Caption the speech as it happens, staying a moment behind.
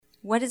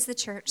What is the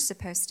church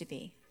supposed to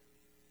be?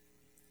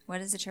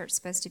 What is the church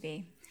supposed to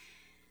be?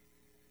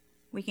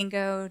 We can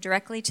go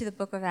directly to the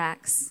book of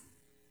Acts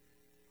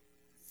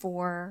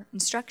for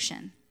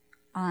instruction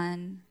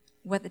on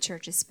what the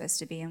church is supposed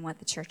to be and what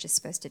the church is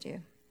supposed to do.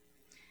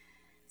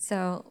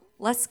 So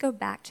let's go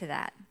back to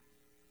that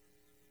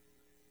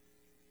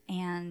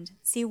and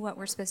see what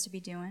we're supposed to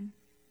be doing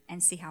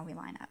and see how we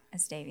line up,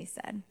 as Davey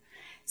said.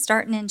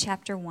 Starting in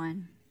chapter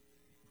 1,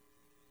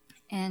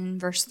 in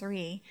verse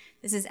 3,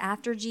 this is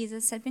after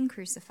Jesus had been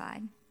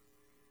crucified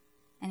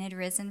and had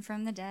risen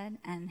from the dead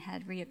and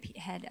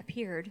had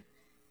appeared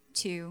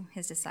to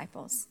his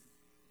disciples.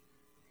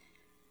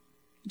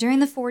 During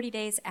the 40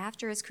 days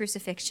after his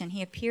crucifixion,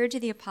 he appeared to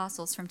the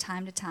apostles from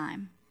time to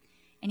time,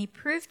 and he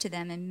proved to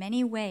them in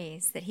many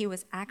ways that he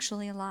was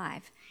actually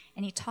alive,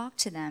 and he talked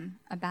to them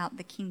about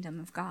the kingdom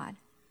of God.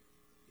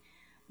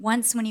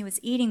 Once when he was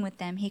eating with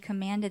them, he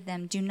commanded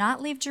them, "Do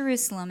not leave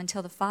Jerusalem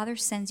until the Father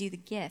sends you the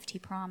gift he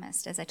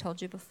promised, as I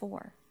told you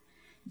before.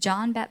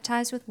 John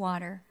baptized with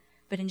water,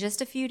 but in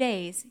just a few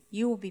days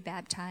you will be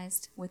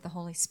baptized with the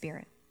Holy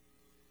Spirit."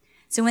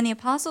 So when the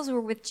apostles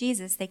were with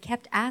Jesus, they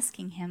kept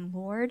asking him,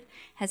 "Lord,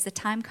 has the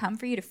time come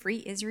for you to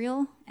free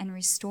Israel and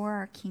restore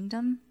our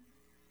kingdom?"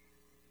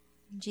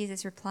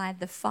 Jesus replied,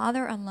 "The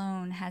Father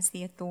alone has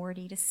the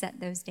authority to set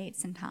those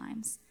dates and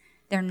times.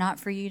 They're not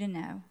for you to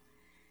know.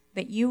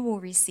 But you will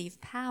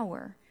receive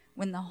power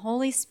when the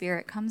Holy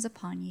Spirit comes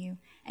upon you,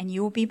 and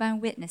you will be my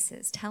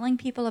witnesses, telling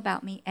people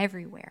about me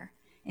everywhere,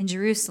 in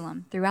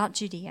Jerusalem, throughout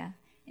Judea,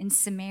 in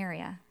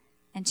Samaria,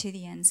 and to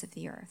the ends of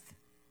the earth."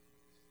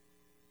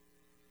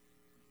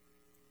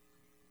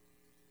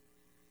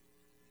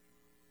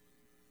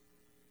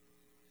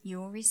 You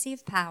will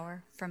receive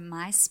power from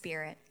my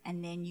Spirit,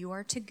 and then you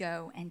are to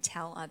go and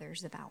tell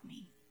others about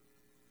me.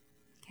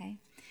 Okay?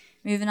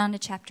 Moving on to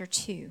chapter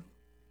 2.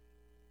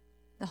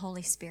 The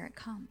Holy Spirit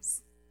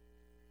comes.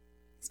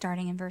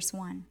 Starting in verse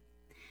 1.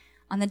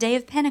 On the day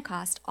of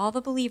Pentecost, all the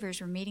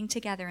believers were meeting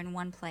together in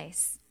one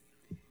place.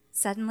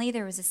 Suddenly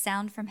there was a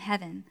sound from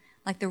heaven,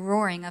 like the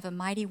roaring of a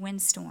mighty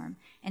windstorm,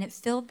 and it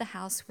filled the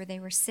house where they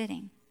were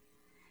sitting.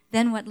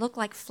 Then what looked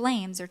like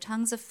flames or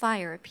tongues of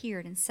fire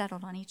appeared and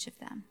settled on each of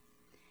them.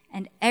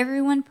 And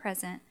everyone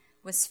present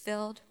was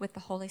filled with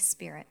the Holy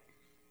Spirit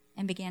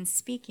and began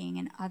speaking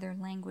in other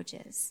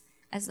languages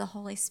as the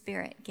Holy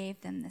Spirit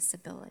gave them this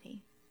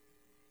ability.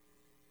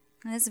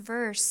 In this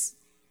verse,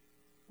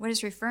 what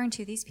it's referring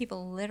to, these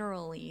people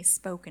literally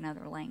spoke in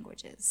other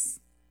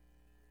languages,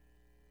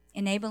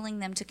 enabling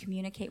them to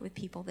communicate with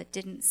people that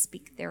didn't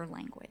speak their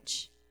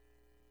language.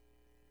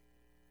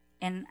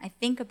 And I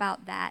think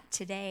about that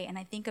today, and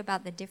I think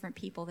about the different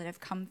people that have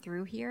come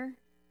through here.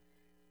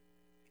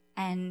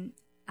 And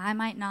I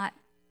might not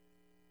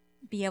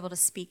be able to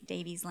speak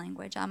Davey's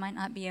language. I might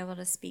not be able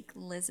to speak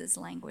Liz's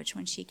language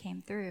when she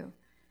came through,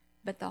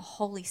 but the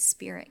Holy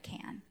Spirit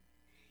can.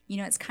 You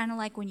know, it's kind of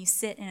like when you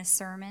sit in a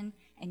sermon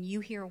and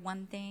you hear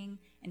one thing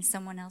and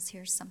someone else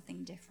hears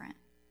something different.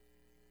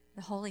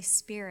 The Holy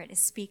Spirit is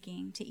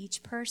speaking to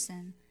each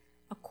person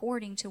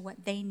according to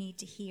what they need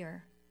to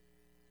hear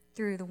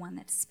through the one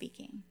that's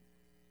speaking.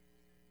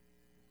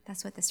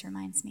 That's what this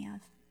reminds me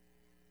of.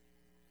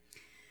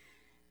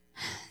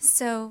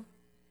 So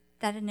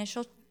that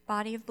initial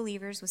body of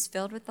believers was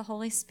filled with the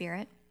Holy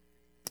Spirit.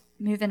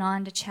 Moving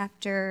on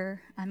to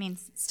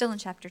still in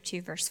chapter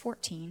 2, verse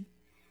 14.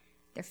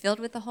 They're filled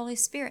with the Holy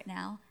Spirit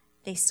now.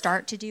 They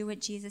start to do what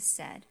Jesus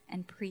said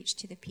and preach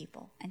to the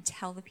people and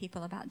tell the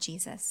people about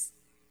Jesus.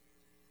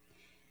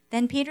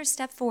 Then Peter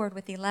stepped forward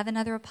with the 11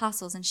 other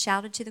apostles and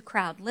shouted to the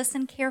crowd,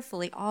 "Listen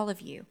carefully, all of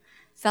you,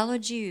 fellow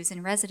Jews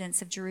and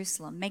residents of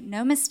Jerusalem. Make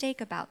no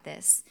mistake about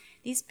this.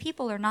 These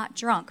people are not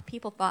drunk."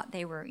 People thought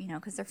they were,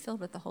 because they're filled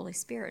with the Holy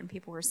Spirit, and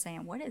people were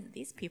saying, "What is it?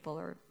 These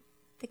people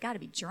they got to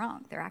be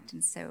drunk. They're acting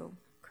so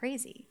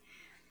crazy."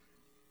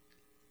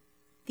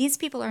 These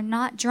people are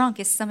not drunk,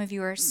 as some of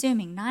you are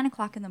assuming. 9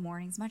 o'clock in the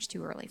morning is much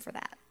too early for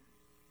that.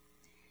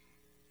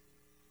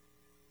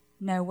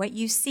 No, what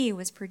you see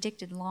was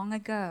predicted long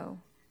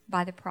ago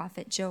by the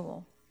prophet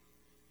Joel.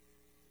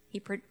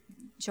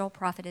 Joel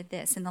prophesied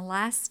this: "In the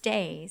last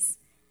days,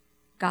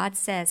 God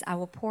says, I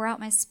will pour out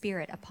my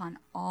Spirit upon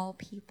all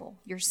people.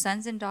 Your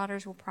sons and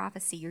daughters will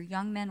prophesy. Your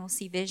young men will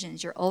see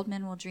visions. Your old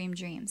men will dream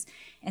dreams.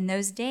 In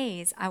those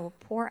days, I will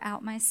pour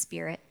out my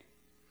Spirit,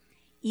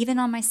 even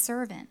on my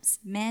servants,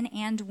 men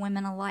and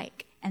women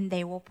alike, and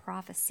they will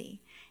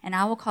prophesy. And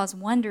I will cause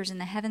wonders in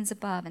the heavens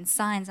above and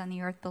signs on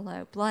the earth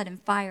below, blood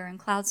and fire and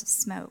clouds of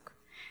smoke.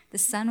 The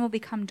sun will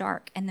become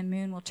dark and the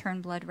moon will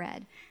turn blood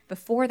red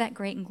before that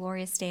great and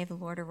glorious day of the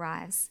Lord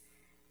arrives.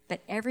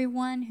 But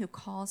everyone who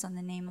calls on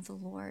the name of the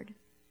Lord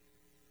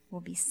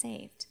will be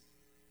saved."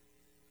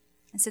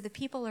 And so the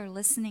people are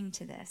listening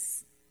to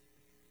this.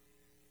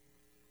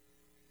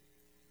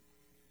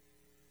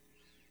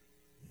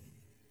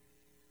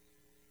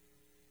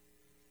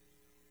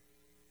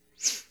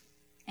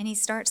 And he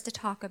starts to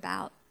talk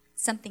about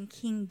something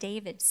King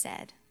David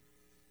said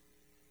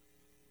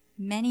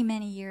many,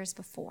 many years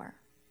before.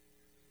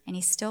 And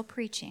he's still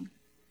preaching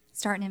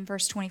starting in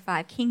verse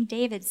 25. King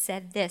David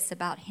said this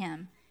about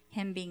him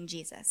being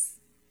Jesus.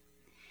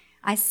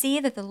 I see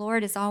that the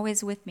Lord is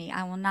always with me.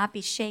 I will not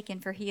be shaken,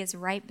 for he is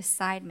right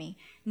beside me.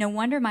 No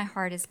wonder my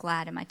heart is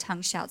glad and my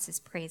tongue shouts his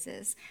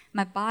praises.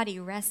 My body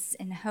rests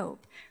in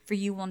hope, for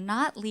you will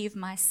not leave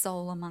my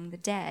soul among the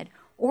dead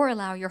or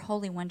allow your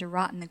Holy One to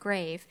rot in the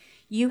grave.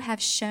 You have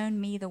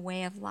shown me the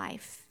way of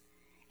life,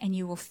 and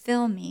you will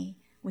fill me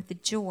with the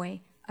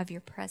joy of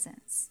your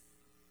presence.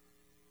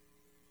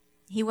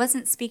 He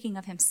wasn't speaking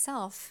of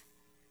himself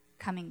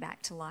coming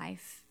back to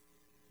life.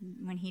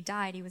 When he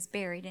died, he was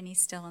buried, and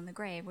he's still in the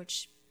grave,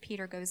 which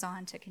Peter goes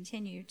on to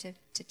continue to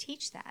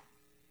teach that.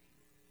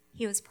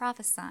 He was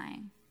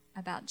prophesying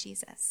about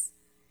Jesus.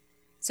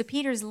 So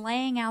Peter's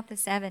laying out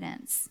this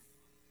evidence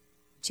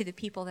to the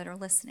people that are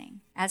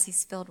listening as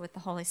he's filled with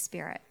the Holy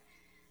Spirit.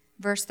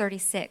 Verse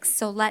 36,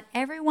 so let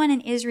everyone in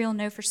Israel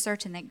know for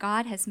certain that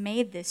God has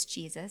made this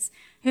Jesus,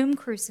 whom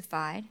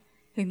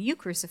you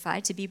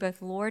crucified, to be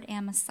both Lord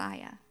and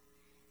Messiah.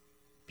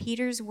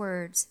 Peter's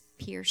words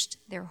pierced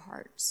their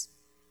hearts.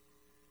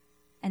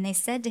 And they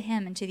said to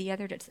him and to the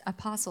other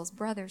apostles,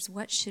 brothers,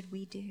 what should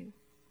we do?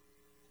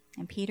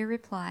 And Peter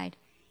replied,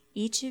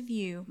 each of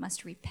you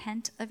must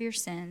repent of your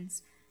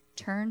sins,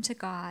 turn to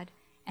God,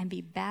 and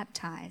be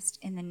baptized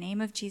in the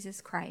name of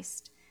Jesus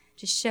Christ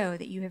to show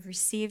that you have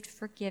received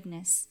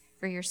forgiveness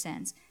for your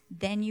sins.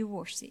 Then you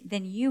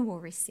will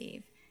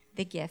receive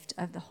the gift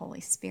of the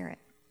Holy Spirit.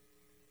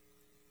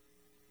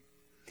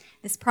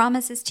 This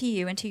promise is to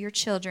you and to your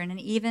children and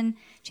even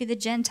to the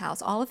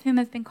Gentiles, all of whom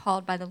have been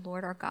called by the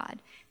Lord our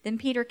God. Then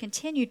Peter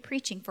continued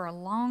preaching for a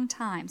long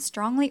time,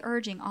 strongly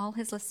urging all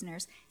his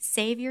listeners,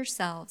 save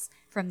yourselves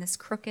from this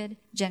crooked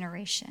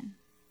generation.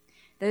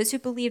 Those who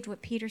believed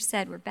what Peter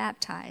said were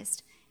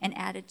baptized and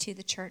added to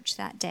the church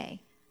that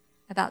day,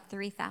 about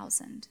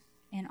 3,000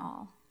 in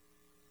all.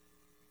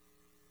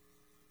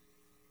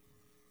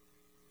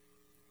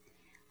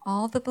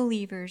 All the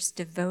believers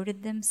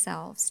devoted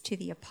themselves to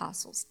the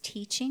apostles'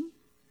 teaching,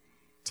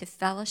 to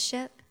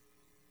fellowship,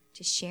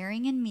 to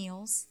sharing in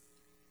meals,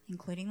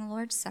 including the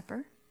Lord's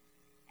Supper,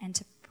 and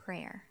to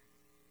prayer.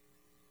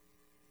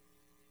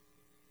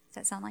 Does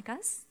that sound like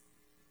us?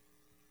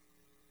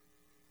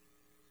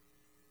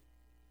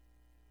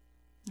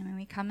 I mean,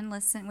 we come and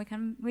listen.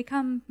 We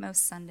come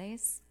most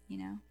Sundays, you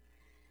know.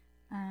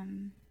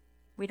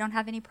 We don't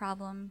have any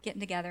problem getting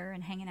together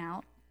and hanging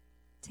out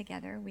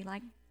together. We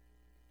like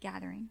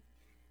gathering.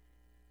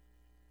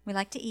 We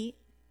like to eat.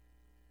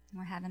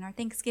 We're having our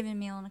Thanksgiving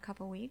meal in a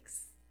couple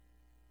weeks.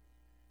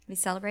 We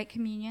celebrate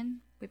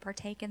communion. We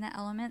partake in the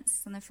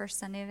elements on the first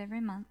Sunday of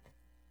every month.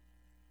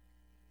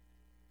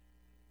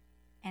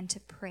 And to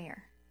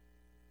prayer.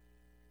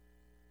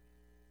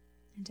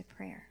 And to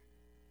prayer.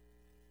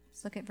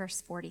 Let's look at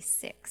verse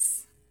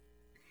 46.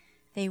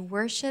 They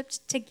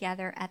worshiped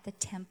together at the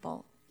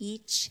temple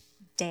each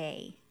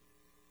day,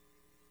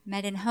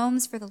 met in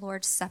homes for the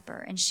Lord's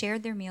Supper, and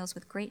shared their meals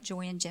with great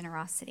joy and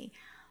generosity,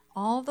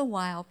 all the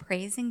while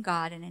praising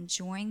God and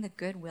enjoying the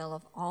goodwill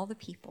of all the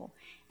people.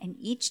 And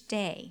each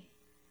day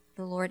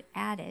the Lord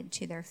added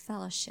to their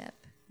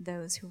fellowship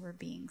those who were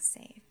being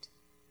saved.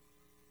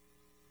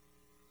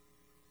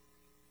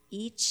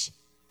 Each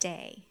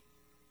day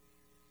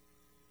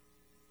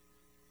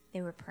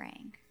they were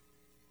praying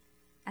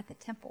at the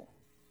temple.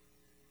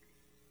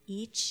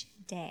 Each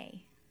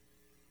day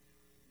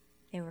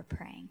they were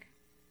praying.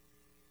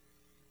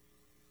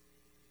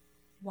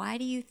 Why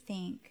do you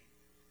think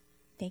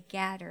they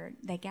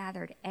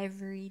gathered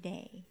every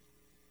day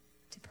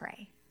to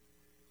pray?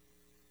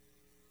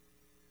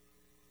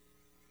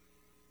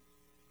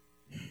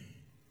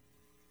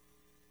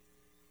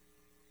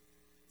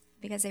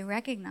 Because they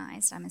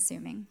recognized, I'm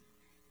assuming,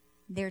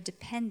 their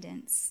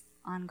dependence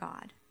on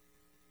God.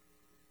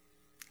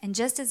 And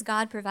just as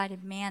God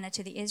provided manna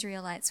to the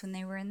Israelites when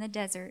they were in the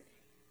desert,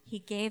 he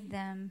gave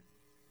them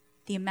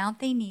the amount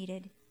they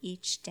needed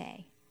each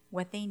day,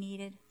 what they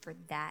needed for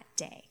that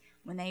day.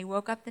 When they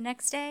woke up the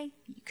next day,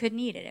 you couldn't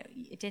eat it.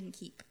 It didn't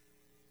keep.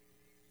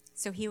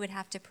 So he would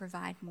have to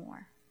provide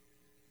more.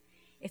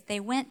 If they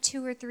went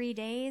 2 or 3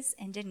 days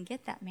and didn't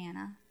get that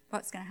manna,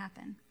 what's going to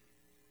happen?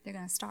 They're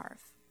going to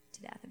starve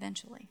to death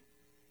eventually.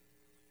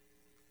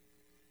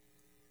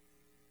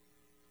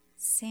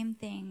 Same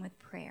thing with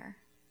prayer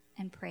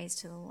and praise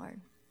to the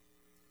Lord.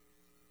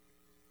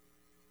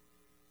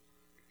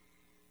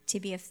 To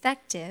be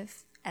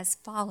effective as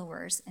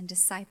followers and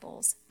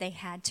disciples, they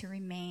had to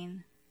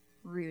remain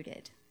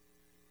rooted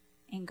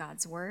in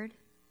God's word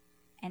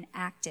and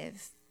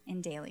active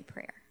in daily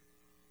prayer.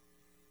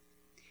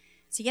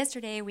 So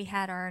yesterday we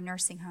had our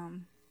nursing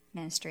home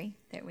ministry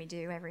that we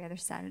do every other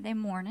Saturday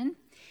morning,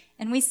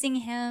 and we sing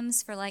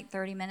hymns for like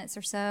 30 minutes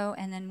or so,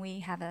 and then we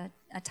have a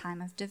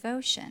time of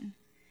devotion.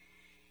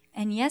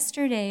 And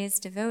yesterday's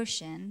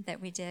devotion that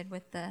we did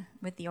with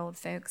the old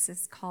folks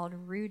is called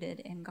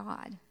Rooted in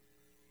God.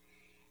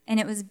 And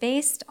it was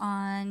based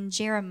on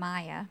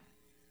Jeremiah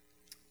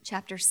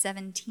chapter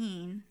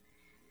 17,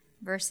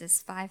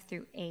 verses 5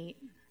 through 8.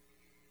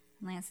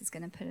 Lance is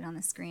going to put it on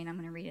the screen. I'm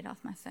going to read it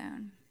off my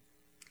phone.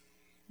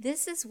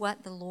 This is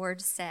what the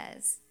Lord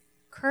says.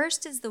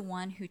 Cursed is the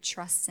one who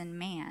trusts in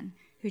man,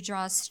 who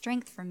draws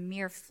strength from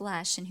mere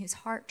flesh, and whose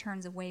heart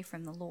turns away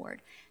from the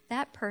Lord.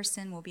 That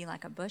person will be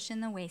like a bush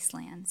in the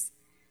wastelands.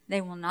 They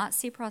will not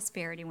see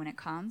prosperity when it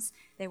comes.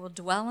 They will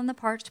dwell in the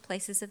parched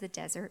places of the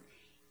desert,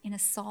 in a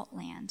salt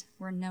land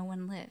where no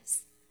one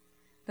lives.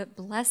 But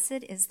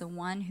blessed is the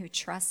one who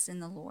trusts in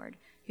the Lord,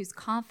 whose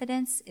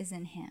confidence is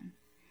in him.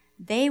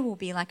 They will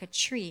be like a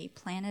tree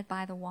planted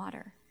by the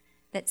water,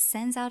 that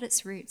sends out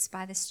its roots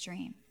by the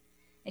stream.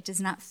 It does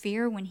not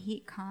fear when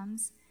heat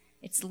comes.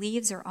 Its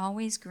leaves are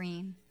always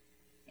green.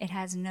 It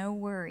has no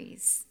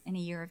worries in a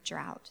year of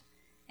drought,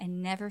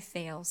 and never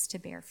fails to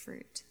bear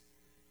fruit.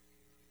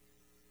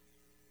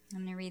 I'm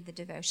going to read the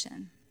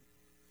devotion.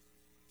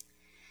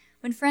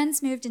 When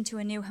friends moved into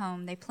a new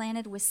home, they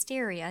planted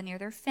wisteria near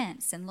their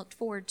fence and looked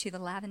forward to the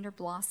lavender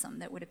blossom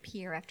that would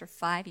appear after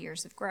 5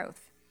 years of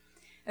growth.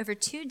 Over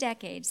 2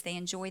 decades, they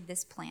enjoyed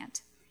this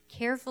plant,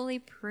 carefully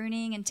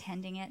pruning and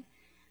tending it,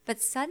 but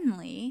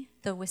suddenly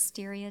the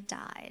wisteria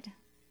died.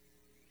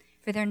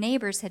 For their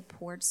neighbors had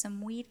poured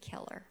some weed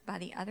killer by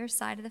the other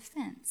side of the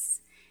fence,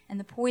 and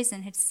the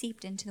poison had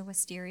seeped into the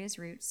wisteria's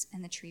roots,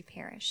 and the tree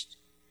perished.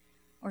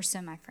 Or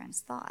so my friends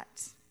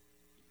thought.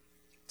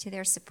 To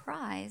their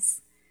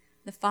surprise,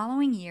 the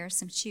following year,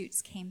 some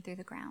shoots came through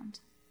the ground.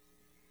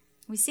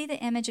 We see the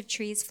image of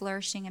trees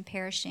flourishing and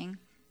perishing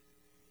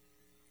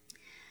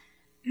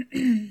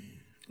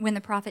when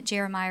the prophet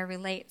Jeremiah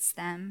relates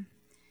them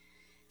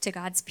to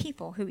God's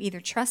people who either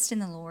trust in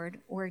the Lord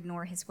or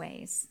ignore his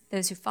ways.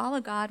 Those who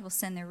follow God will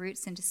send their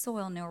roots into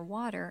soil nor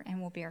water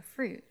and will bear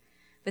fruit.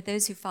 But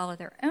those who follow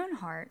their own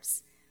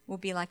hearts will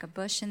be like a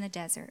bush in the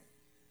desert.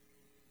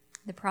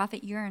 The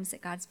prophet yearns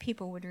that God's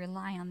people would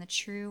rely on the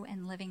true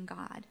and living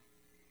God,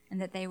 and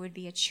that they would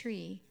be a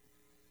tree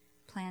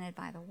planted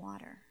by the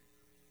water.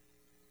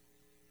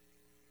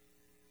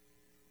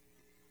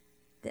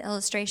 The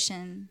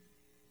illustration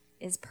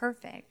is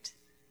perfect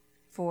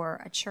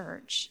for a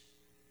church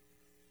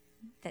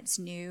that's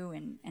new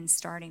and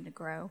starting to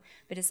grow,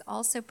 but it's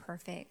also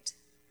perfect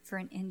for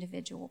an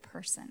individual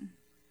person.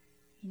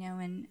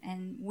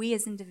 And we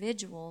as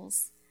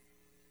individuals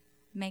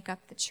make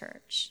up the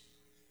church.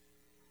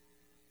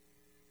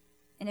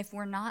 And if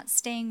we're not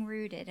staying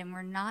rooted and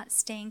we're not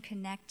staying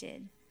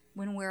connected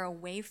when we're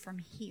away from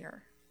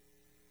here,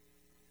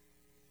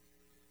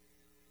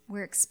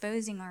 we're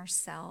exposing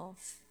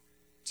ourselves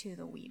to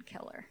the weed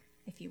killer,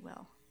 if you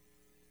will,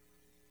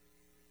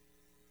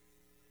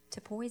 to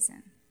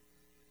poison.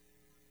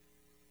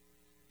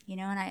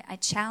 And I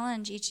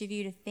challenge each of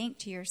you to think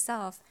to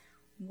yourself,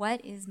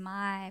 what is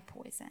my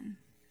poison?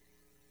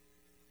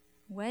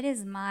 What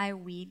is my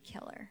weed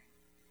killer?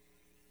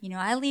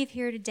 I leave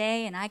here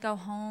today and I go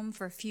home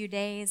for a few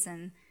days,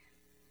 and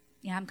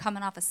I'm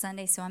coming off a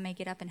Sunday, so I may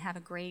get up and have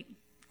a great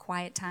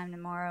quiet time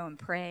tomorrow and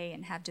pray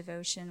and have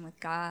devotion with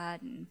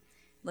God and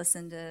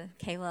listen to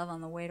K-Love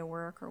on the way to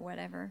work or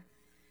whatever.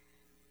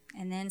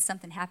 And then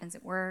something happens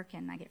at work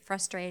and I get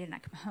frustrated and I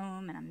come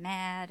home and I'm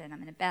mad and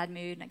I'm in a bad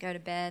mood and I go to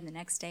bed, and the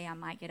next day I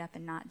might get up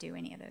and not do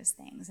any of those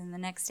things. And the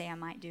next day I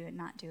might do it,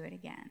 not do it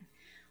again.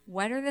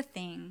 What are the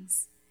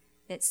things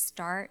that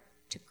start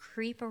to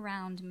creep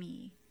around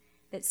me,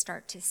 that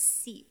start to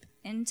seep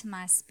into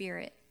my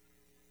spirit,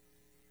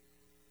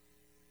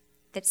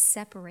 that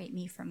separate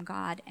me from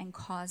God and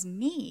cause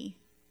me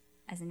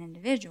as an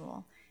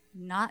individual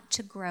not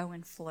to grow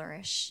and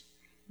flourish,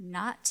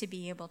 not to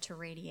be able to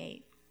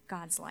radiate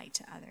God's light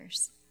to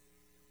others,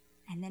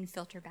 and then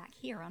filter back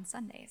here on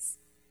Sundays?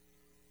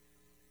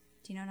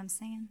 Do you know what I'm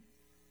saying?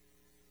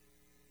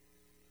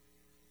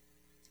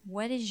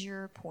 What is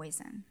your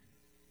poison?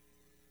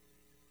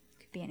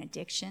 It could be an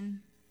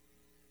addiction.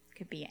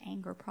 Could be an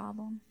anger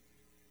problem,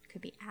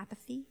 could be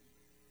apathy,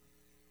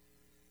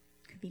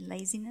 could be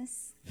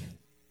laziness,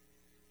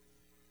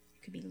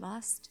 it could be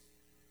lust.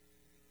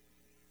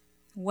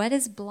 What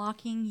is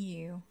blocking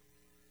you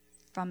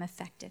from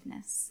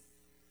effectiveness?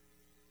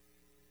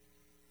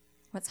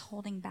 What's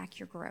holding back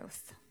your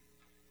growth?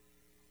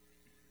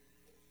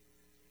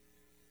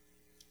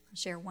 I'll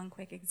share one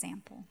quick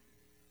example.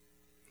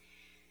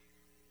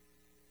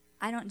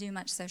 I don't do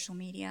much social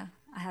media.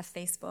 I have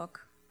Facebook.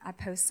 I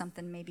post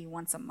something maybe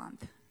once a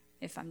month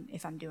if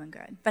I'm doing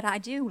good. But I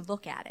do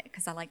look at it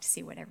because I like to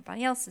see what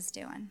everybody else is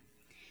doing.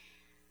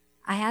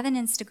 I have an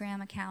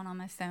Instagram account on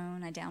my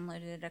phone. I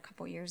downloaded it a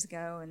couple years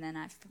ago, and then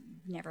I've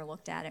never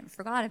looked at it and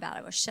forgot about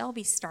it. Well,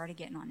 Shelby started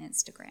getting on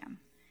Instagram.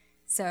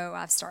 So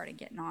I've started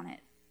getting on it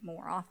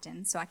more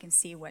often so I can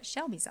see what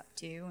Shelby's up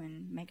to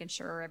and making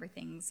sure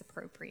everything's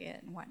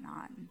appropriate and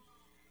whatnot. And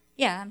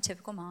yeah, I'm a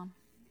typical mom.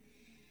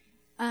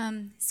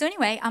 So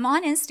anyway, I'm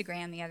on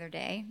Instagram the other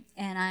day,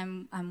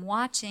 and I'm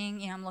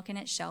watching, I'm looking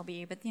at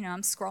Shelby, but,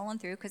 I'm scrolling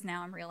through because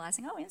now I'm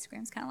realizing,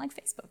 Instagram's kind of like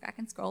Facebook. I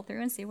can scroll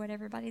through and see what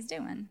everybody's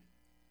doing.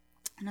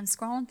 And I'm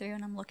scrolling through,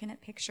 and I'm looking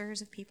at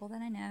pictures of people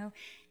that I know,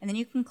 and then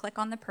you can click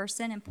on the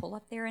person and pull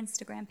up their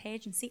Instagram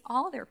page and see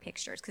all their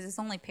pictures because it's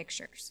only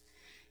pictures.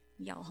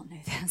 Y'all all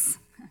know this.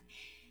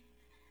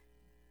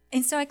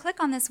 And so I click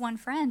on this one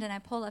friend and I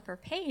pull up her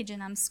page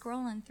and I'm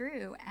scrolling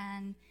through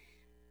and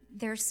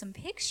there's some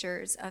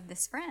pictures of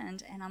this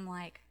friend and I'm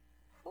like,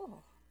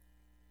 oh.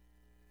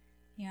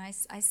 You know,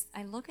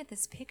 I look at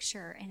this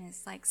picture and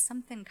it's like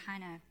something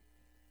kind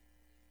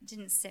of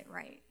didn't sit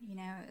right. You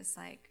know, it was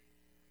like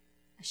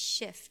a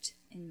shift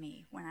in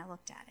me when I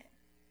looked at it.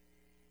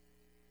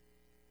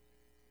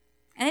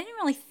 And I didn't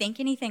really think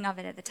anything of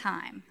it at the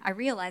time. I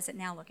realize it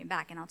now looking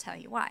back, and I'll tell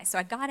you why. So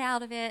I got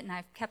out of it, and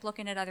I kept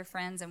looking at other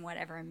friends and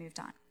whatever and moved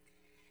on.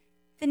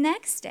 The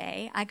next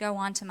day, I go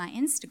onto my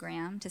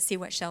Instagram to see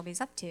what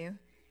Shelby's up to,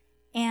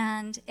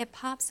 and it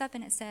pops up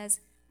and it says,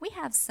 we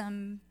have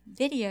some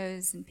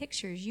videos and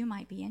pictures you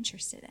might be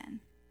interested in.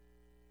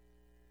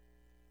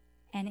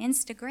 And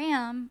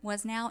Instagram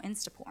was now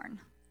Instaporn.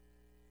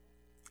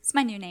 It's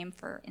my new name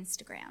for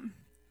Instagram.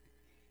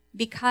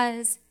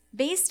 Because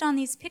based on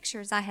these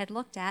pictures I had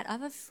looked at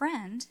of a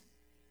friend,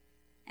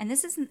 and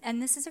this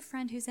is a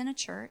friend who's in a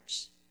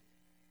church,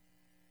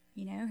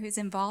 you know, who's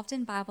involved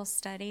in Bible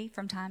study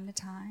from time to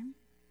time.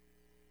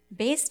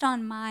 Based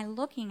on my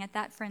looking at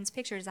that friend's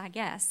pictures, I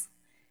guess,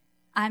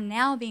 I'm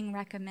now being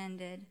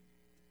recommended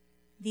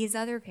these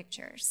other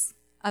pictures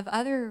of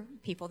other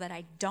people that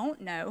I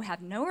don't know,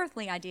 have no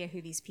earthly idea who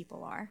these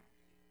people are,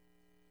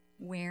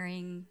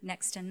 wearing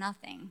next to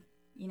nothing.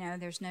 You know,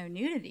 there's no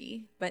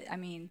nudity, but I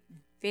mean,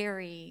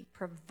 very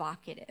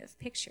provocative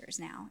pictures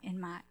now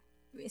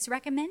it's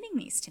recommending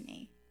these to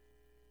me.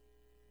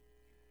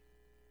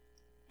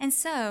 And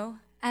so,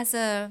 as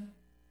a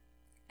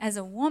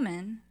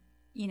woman,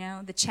 you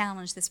know, the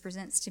challenge this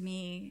presents to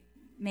me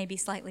may be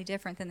slightly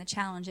different than the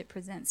challenge it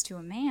presents to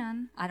a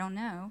man. I don't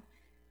know.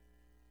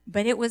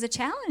 But it was a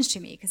challenge to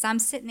me because I'm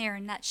sitting there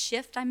and that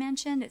shift I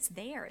mentioned, it's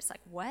there. It's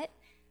like, what?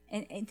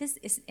 And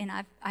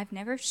I've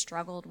never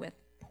struggled with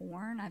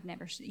porn. I've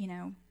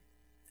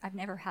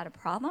never had a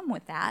problem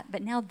with that,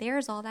 but now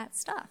there's all that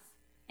stuff.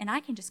 And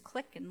I can just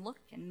click and look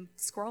and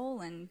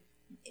scroll, and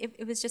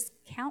it was just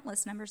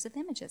countless numbers of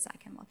images I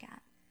can look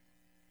at.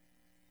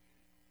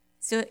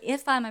 So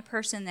if I'm a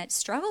person that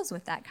struggles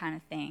with that kind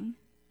of thing,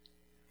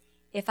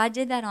 if I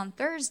did that on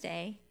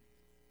Thursday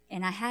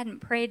and I hadn't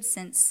prayed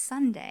since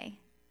Sunday,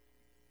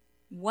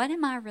 what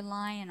am I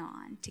relying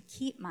on to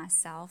keep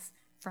myself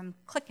from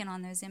clicking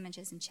on those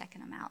images and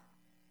checking them out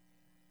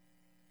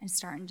and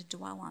starting to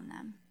dwell on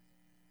them?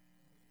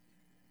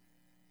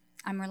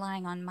 I'm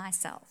relying on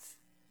myself,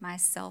 my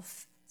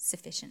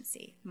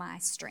self-sufficiency, my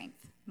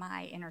strength,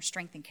 my inner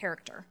strength and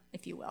character,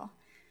 if you will.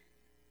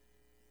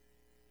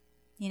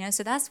 You know,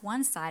 so that's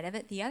one side of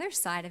it. The other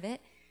side of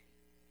it,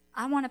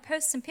 I want to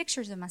post some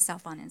pictures of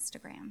myself on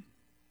Instagram.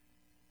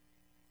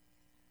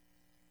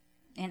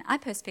 And I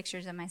post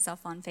pictures of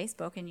myself on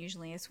Facebook, and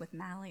usually it's with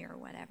Mally or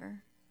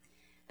whatever.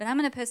 But I'm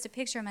going to post a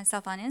picture of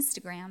myself on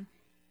Instagram,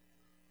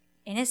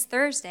 and it's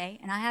Thursday,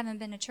 and I haven't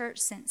been to church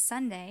since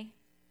Sunday.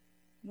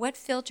 What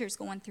filter's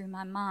going through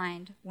my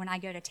mind when I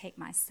go to take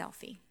my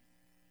selfie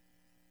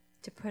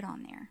to put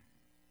on there?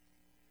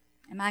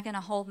 Am I going to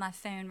hold my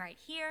phone right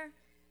here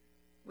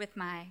with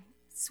my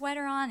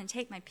sweater on and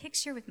take my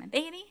picture with my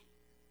baby?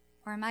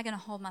 Or am I going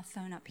to hold my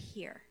phone up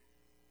here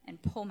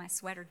and pull my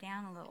sweater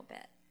down a little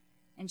bit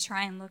and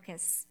try and look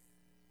as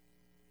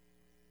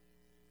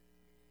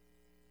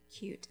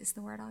cute is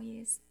the word I'll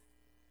use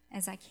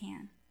as I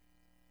can?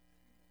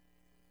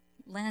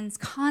 Lynn's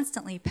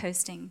constantly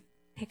posting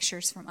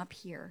pictures from up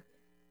here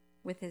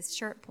with his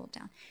shirt pulled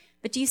down.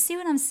 But do you see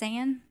what I'm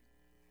saying?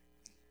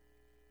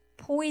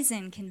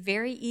 Poison can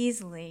very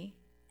easily,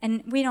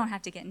 and we don't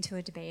have to get into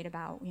a debate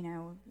about, you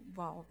know,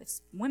 well,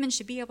 women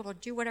should be able to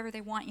do whatever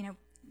they want, you know,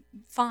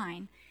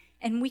 fine.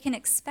 And we can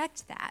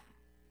expect that.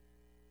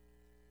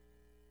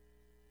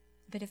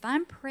 But if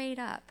I'm prayed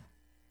up,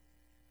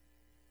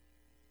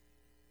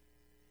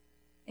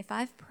 if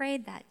I've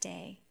prayed that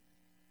day,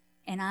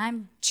 and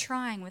I'm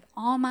trying with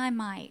all my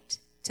might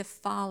to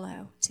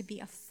follow, to be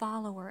a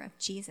follower of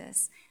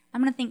Jesus,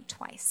 I'm going to think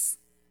twice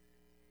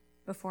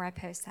before I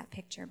post that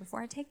picture,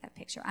 before I take that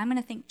picture. I'm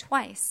going to think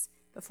twice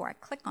before I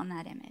click on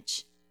that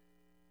image.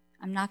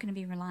 I'm not going to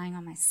be relying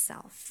on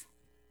myself.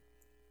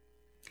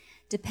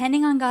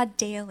 Depending on God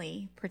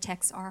daily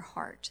protects our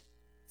heart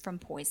from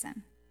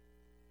poison.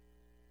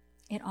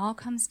 It all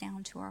comes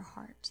down to our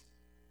heart.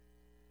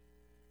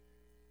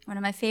 One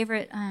of my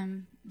favorite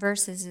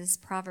verses is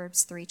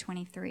Proverbs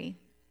 3:23.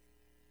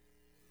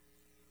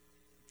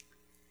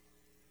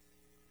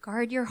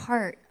 Guard your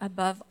heart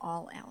above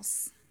all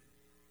else,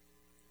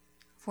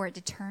 for it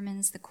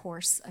determines the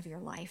course of your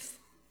life.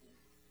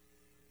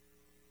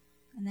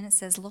 And then it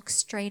says, look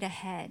straight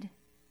ahead.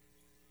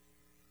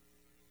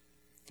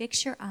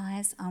 Fix your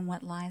eyes on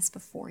what lies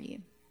before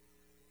you.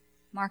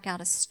 Mark out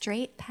a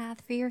straight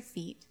path for your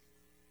feet.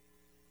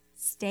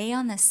 Stay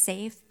on the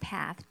safe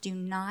path. Do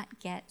not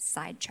get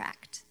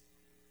sidetracked,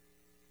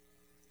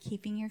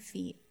 keeping your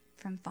feet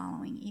from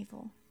following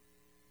evil.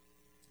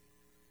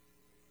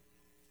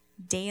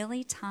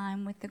 Daily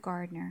time with the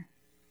gardener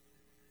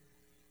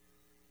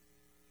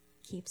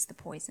keeps the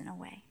poison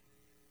away.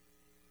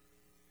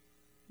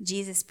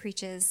 Jesus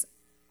preaches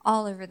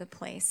all over the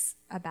place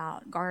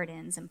about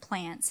gardens and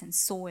plants and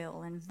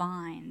soil and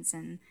vines,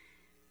 and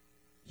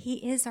he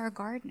is our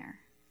gardener,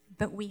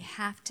 but we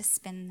have to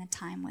spend the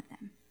time with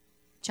him.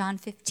 John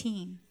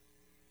 15,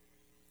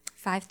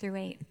 5 through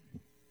 8.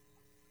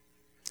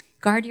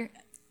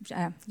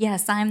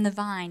 Yes, I am the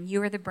vine,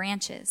 you are the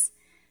branches.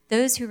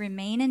 Those who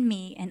remain in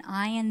me and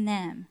I in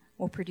them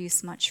will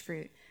produce much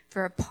fruit.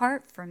 For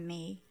apart from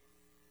me,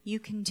 you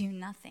can do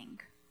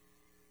nothing.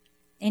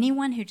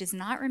 Anyone who does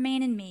not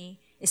remain in me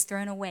is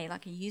thrown away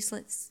like a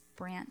useless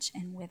branch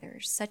and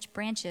withers. Such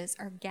branches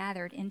are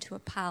gathered into a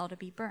pile to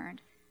be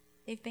burned.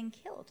 They've been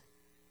killed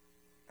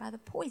by the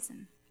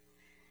poison.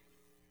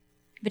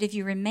 But if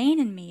you remain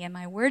in me and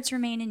my words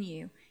remain in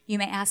you, you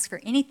may ask for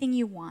anything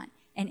you want,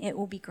 and it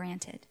will be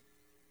granted.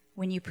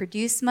 When you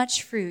produce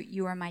much fruit,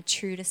 you are my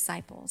true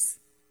disciples.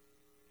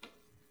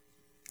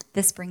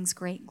 This brings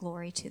great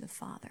glory to the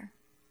Father.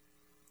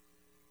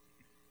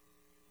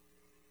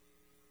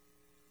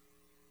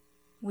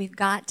 We've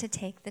got to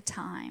take the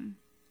time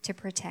to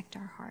protect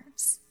our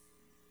hearts.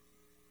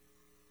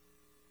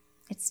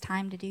 It's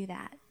time to do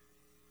that.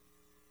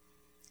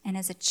 And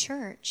as a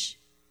church,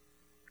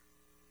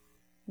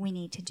 we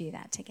need to do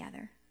that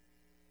together.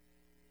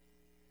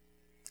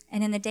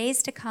 And in the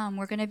days to come,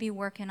 we're going to be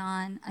working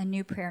on a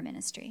new prayer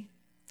ministry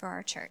for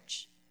our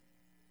church.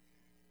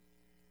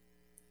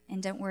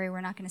 And don't worry,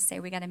 we're not going to say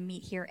we got to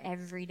meet here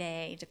every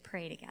day to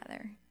pray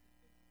together,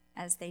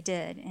 as they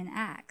did in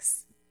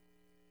Acts.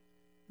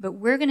 But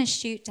we're going to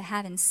shoot to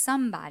having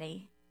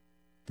somebody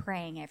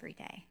praying every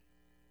day,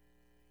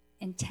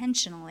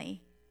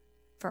 intentionally,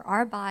 for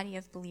our body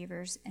of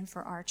believers and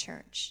for our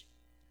church.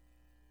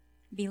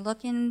 Be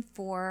looking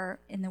for,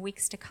 in the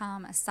weeks to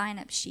come, a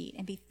sign-up sheet,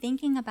 and be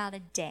thinking about a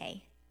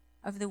day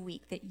of the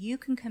week that you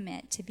can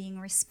commit to being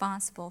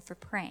responsible for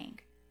praying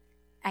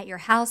at your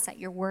house, at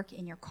your work,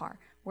 in your car,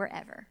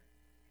 wherever.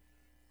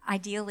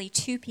 Ideally,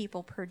 2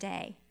 people per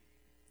day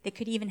that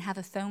could even have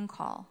a phone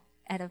call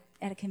at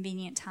a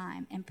convenient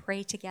time and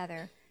pray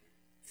together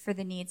for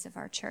the needs of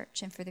our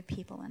church and for the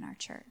people in our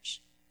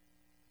church,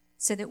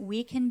 so that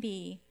we can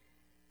be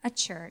a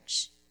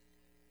church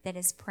that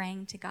is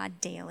praying to God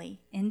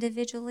daily,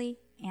 individually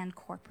and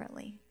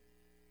corporately.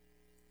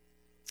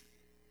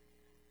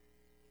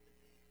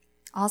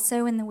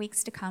 Also, in the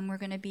weeks to come, we're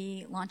going to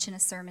be launching a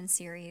sermon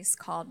series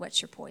called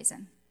What's Your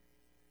Poison?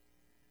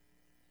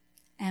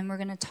 And we're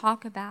going to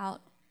talk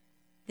about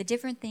the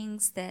different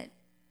things that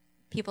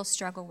people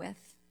struggle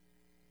with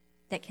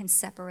that can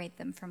separate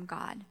them from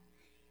God.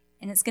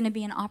 And it's going to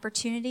be an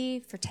opportunity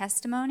for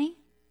testimony.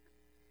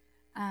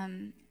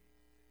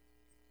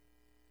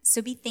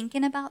 So be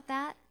thinking about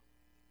that.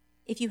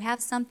 If you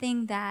have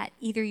something that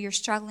either you're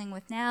struggling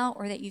with now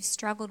or that you've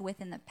struggled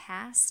with in the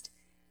past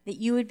that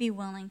you would be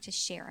willing to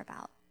share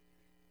about,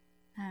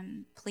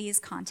 please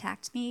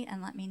contact me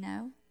and let me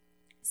know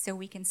so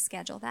we can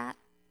schedule that.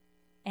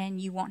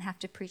 And you won't have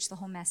to preach the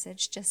whole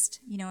message,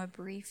 just, a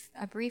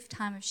brief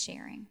time of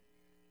sharing.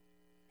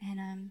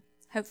 And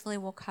hopefully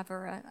we'll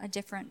cover a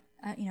different,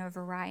 a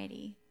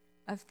variety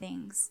of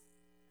things.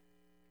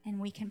 And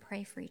we can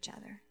pray for each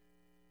other.